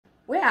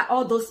Where are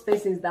all those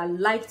persons that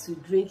like to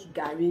drink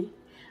Garri?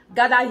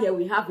 Gather here,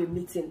 we have a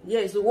meeting.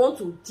 Yes, we want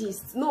to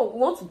gist. No, we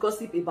want to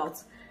gossip about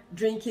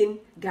drinking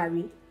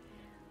Garri.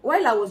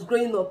 While I was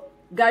growing up,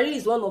 Garri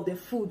is one of the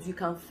foods you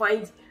can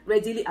find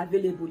readily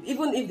available.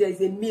 Even if there's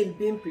a meal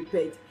being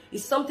prepared,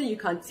 it's something you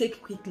can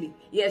take quickly.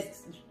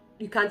 Yes,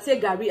 you can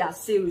take Garri as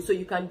cereal, so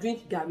you can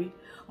drink Garri.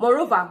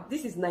 Moreover,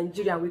 this is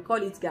Nigerian, we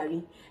call it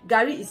Garri.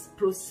 Garri is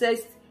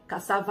processed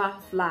cassava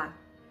flour.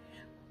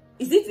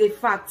 Is it a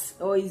fact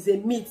or is a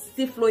myth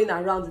still flowing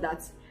around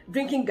that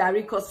drinking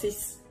Garri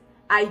causes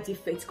eye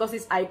defects,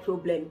 causes eye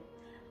problem?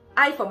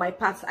 I, for my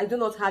part, I do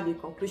not have a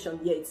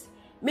conclusion yet.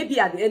 Maybe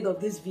at the end of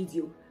this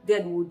video,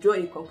 then we'll draw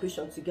a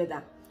conclusion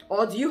together.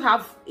 Or do you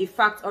have a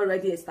fact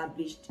already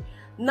established?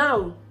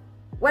 Now,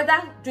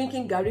 whether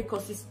drinking Garri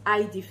causes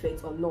eye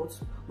defect or not,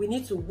 we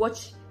need to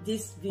watch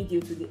this video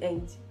to the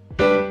end.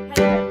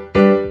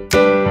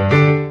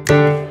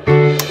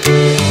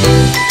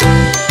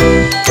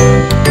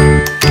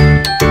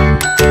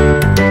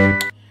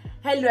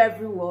 Hello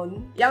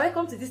everyone, you're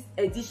welcome to this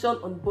edition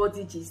on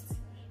Body Gist.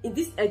 In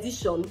this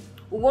edition,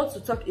 we want to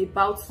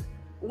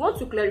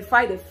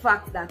clarify the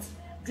fact that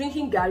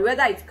drinking Garri,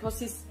 whether it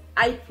causes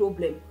eye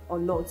problem or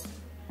not.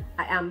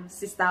 I am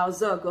Sister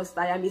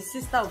Augusta. I am a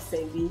sister of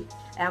Senvi.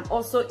 I am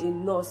also a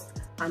nurse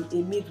and a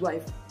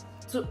midwife.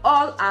 To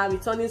all our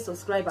returning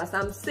subscribers,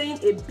 I'm saying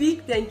a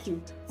big thank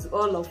you to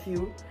all of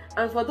you.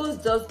 And for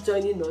those just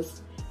joining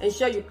us,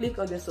 ensure you click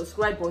on the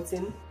subscribe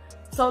button,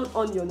 turn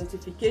on your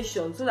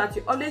notifications so that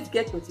you always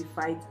get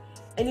notified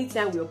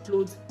anytime we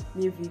upload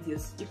new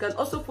videos. You can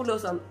also follow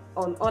us on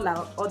all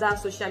our other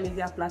social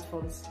media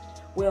platforms.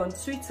 We're on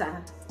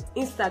Twitter,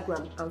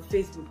 Instagram, and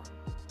Facebook.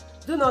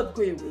 Do not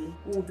go away.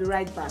 We will be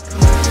right back.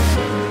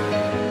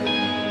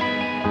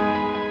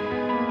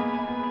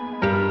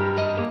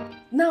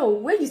 Now,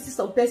 when you see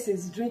some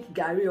persons drink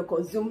Garri or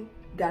consume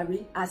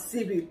Garri as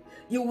cereal,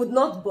 you would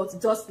not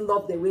but just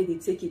love the way they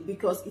take it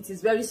because it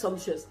is very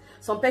sumptuous.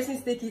 Some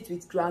persons take it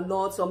with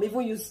groundnut, some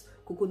even use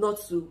coconut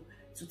to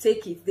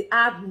take it. They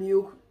add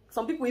milk.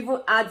 Some people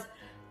even add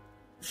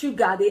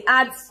sugar. They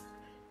add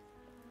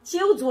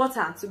chilled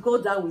water to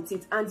go down with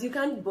it, and you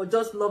can't but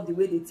just love the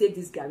way they take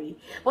this Garri.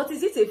 But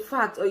is it a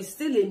fact or is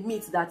still a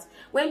myth that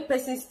when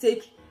persons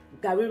take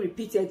Garri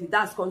repeatedly,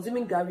 that's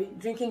consuming Garri,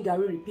 drinking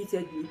Garri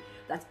repeatedly,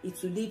 that it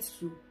will lead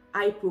to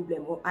eye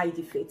problem or eye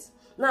defects?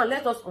 Now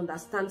let us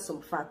understand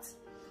some facts.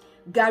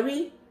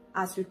 Garri,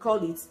 as we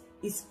call it,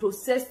 is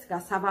processed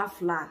cassava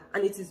flour,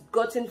 and it is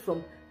gotten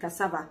from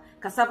cassava.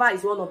 Cassava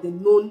is one of the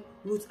known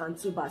roots and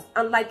tubers,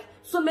 and like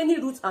so many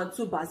roots and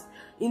tubers,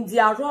 in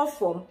their raw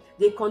form,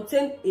 they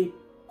contain a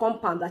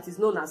compound that is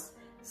known as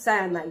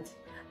cyanide.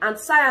 And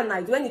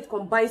cyanide, when it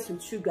combines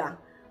with sugar,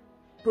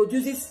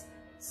 produces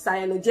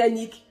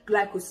cyanogenic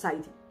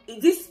glycoside.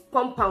 This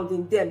compound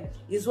in them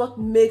is what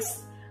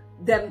makes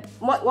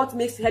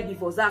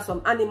herbivores, that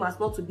some animals,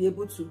 not to be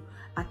able to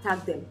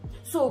attack them.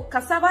 So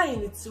cassava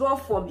in its raw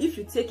form, if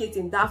you take it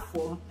in that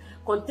form,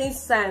 contains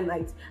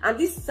cyanide, and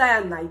this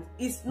cyanide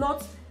is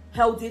not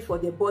healthy for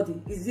the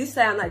body. It's this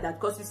cyanide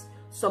that causes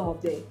some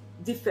of the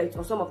defects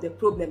or some of the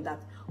problem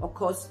that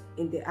occurs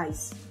in the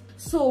eyes.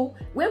 So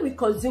when we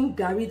consume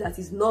Garri that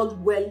is not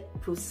well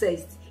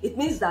processed, it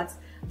means that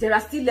there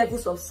are still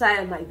levels of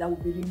cyanide that will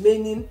be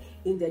remaining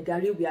in the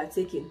Garri we are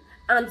taking.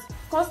 And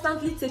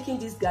constantly taking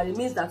this Garri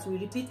means that we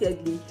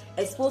repeatedly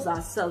expose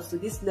ourselves to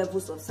these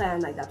levels of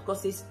cyanide that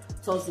causes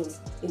toxins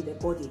in the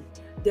body.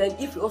 Then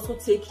if we also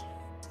take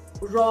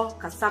raw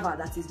cassava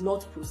that is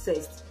not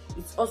processed,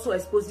 it also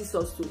exposes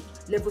us to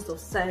levels of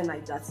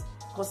cyanide that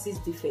causes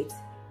defects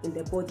in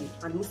the body,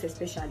 and most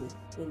especially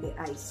in the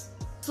eyes.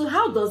 So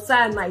how does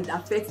cyanide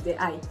affect the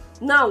eye?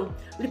 Now,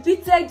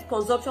 repeated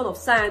consumption of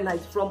cyanide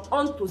from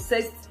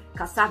unprocessed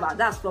cassava,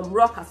 that's from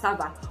raw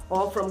cassava,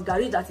 or from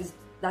Garri that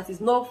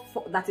is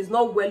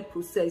not well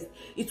processed,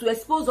 it will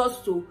expose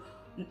us to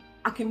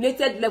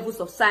accumulated levels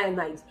of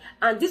cyanide,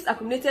 and these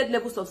accumulated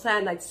levels of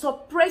cyanide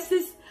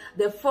suppresses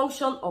the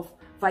function of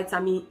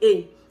vitamin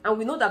A. And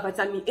we know that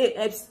vitamin A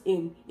helps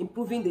in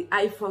improving the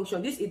eye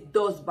function. This it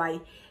does by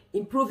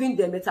improving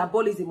the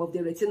metabolism of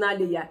the retinal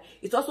layer.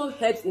 It also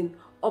helps in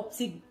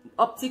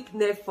optic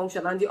nerve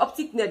function, and the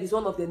optic nerve is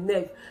one of the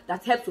nerves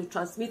that helps to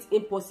transmit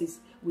impulses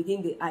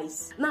within the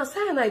eyes. Now,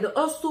 cyanide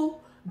also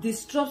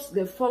disrupts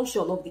the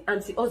function of the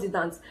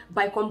antioxidants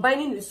by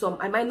combining with some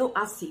amino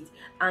acid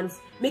and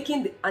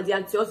making the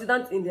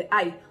antioxidant in the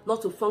eye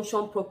not to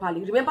function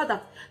properly. Remember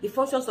that the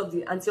functions of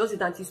the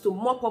antioxidant is to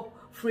mop up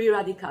free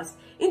radicals.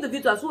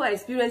 Individuals who are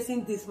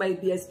experiencing this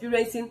might be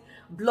experiencing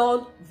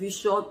blurred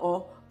vision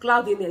or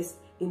cloudiness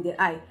in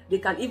the eye. They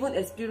can even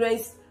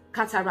experience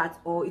cataract,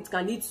 or it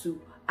can lead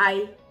to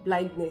eye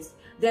blindness.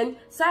 Then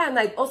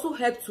cyanide also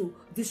helps to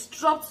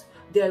disrupt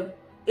the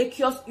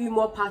aqueous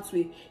humor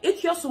pathway.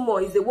 Aqueous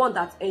humor is the one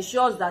that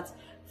ensures that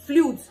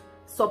fluids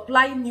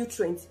supply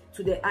nutrients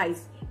to the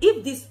eyes.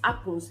 If this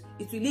happens,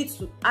 it will lead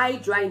to eye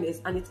dryness,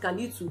 and it can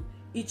lead to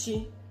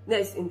itchiness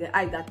weakness in the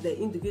eye that the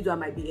individual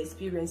might be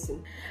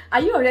experiencing.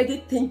 Are you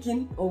already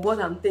thinking of what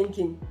I'm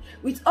thinking?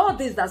 With all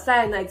this that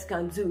cyanide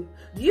can do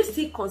you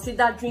still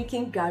consider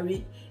drinking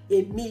Garri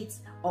a myth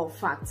or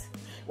fact?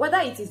 Whether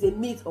it is a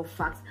myth or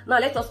fact, now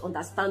let us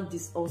understand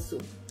this also.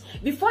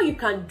 Before you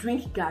can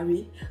drink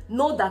Garri,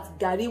 know that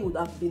Garri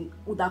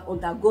would have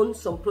undergone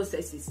some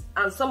processes,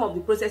 and some of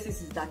the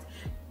processes is that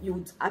you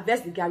would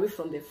harvest the Garri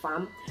from the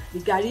farm. The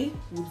Garri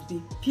would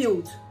be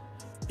peeled.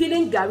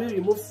 Peeling Garri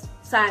removes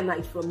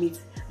cyanide from it.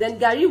 Then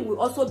Garri will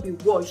also be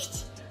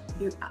washed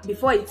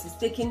before it is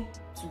taken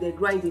to the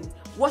grinding.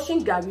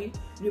 Washing Garri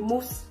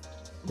removes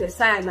the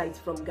cyanide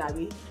from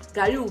Garri.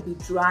 Garri will be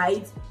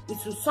dried.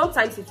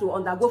 Sometimes it will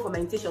undergo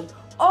fermentation.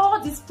 All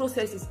these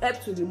processes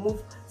help to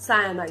remove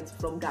cyanide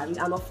from Garri,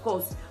 and of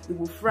course we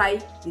will fry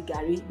the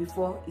Garri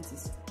before it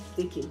is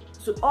taken.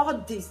 So all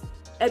this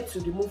help to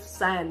remove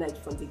cyanide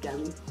from the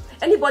Garri.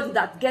 Anybody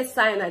that gets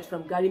cyanide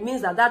from Garri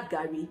means that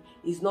Garri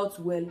is not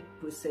well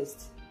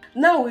processed.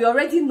 Now we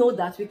already know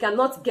that we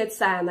cannot get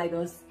cyanide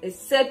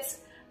except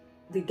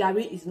the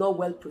Garri is not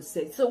well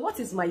processed. So what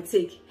is my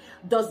take?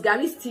 Does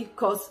Garri still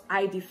cause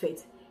eye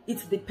defect?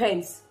 It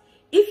depends.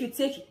 If you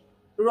take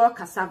raw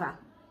cassava,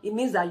 it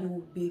means that you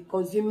will be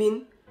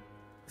consuming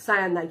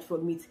cyanide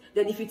from it.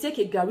 Then if you take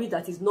a Garri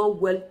that is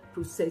not well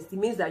processed, it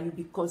means that you'll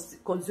be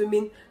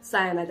consuming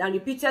cyanide, and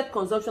repeated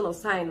consumption of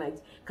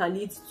cyanide can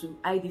lead to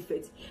eye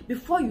defect.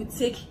 Before you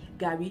take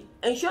Garri,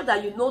 ensure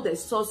that you know the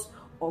source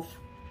of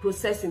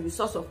processing, the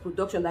source of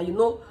production, that you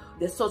know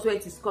the source where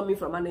it is coming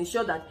from, and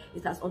ensure that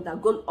it has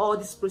undergone all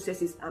these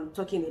processes I'm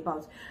talking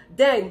about.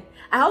 Then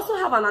I also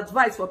have an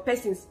advice for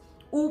persons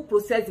who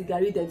process the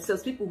Garri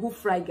themselves, people who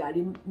fry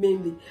Garri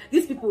mainly.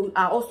 These people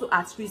are also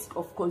at risk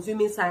of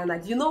consuming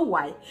cyanide. You know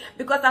why?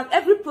 Because at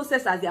every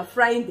process as they are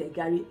frying their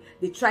Garri,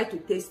 they try to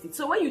taste it.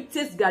 So when you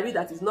taste Garri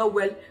that is not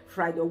well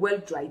fried or well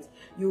dried,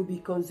 you'll be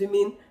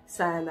consuming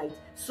cyanide.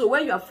 So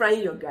when you are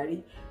frying your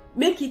Garri,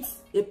 make it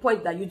a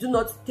point that you do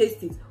not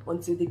taste it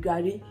until the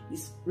Garri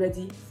is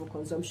ready for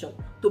consumption,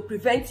 to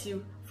prevent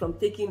you from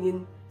taking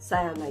in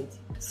cyanide.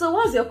 So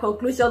what's your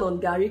conclusion on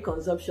Garri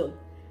consumption?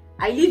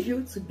 I leave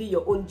you to be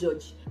your own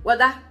judge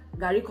whether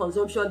Garri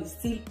consumption is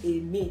still a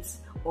myth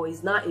or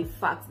is now a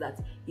fact that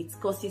it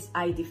causes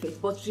eye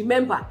defect. But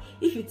remember,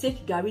 if you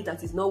take Garri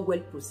that is not well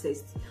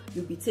processed,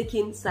 you'll be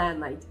taking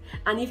cyanide,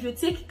 and if you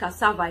take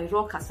cassava,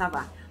 raw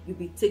cassava, you'll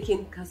be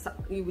taking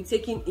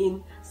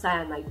in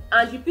cyanide,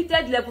 and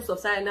repeated levels of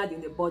cyanide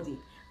in the body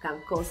can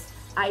cause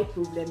eye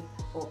problem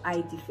or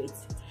eye defect.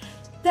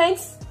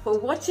 Thanks for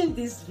watching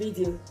this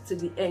video to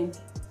the end.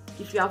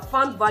 If you have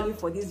found value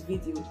for this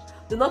video,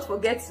 do not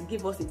forget to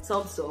give us a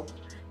thumbs up.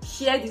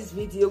 Share this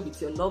video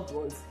with your loved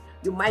ones.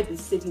 You might be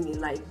saving a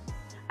life.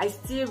 I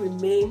still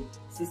remain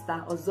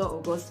Sister Ozo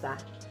Augusta.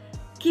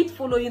 Keep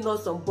following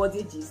us on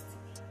Body Gist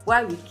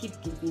while we keep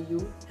giving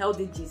you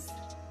healthy gist.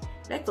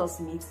 Let us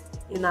meet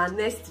in our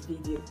next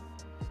video.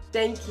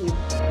 Thank you.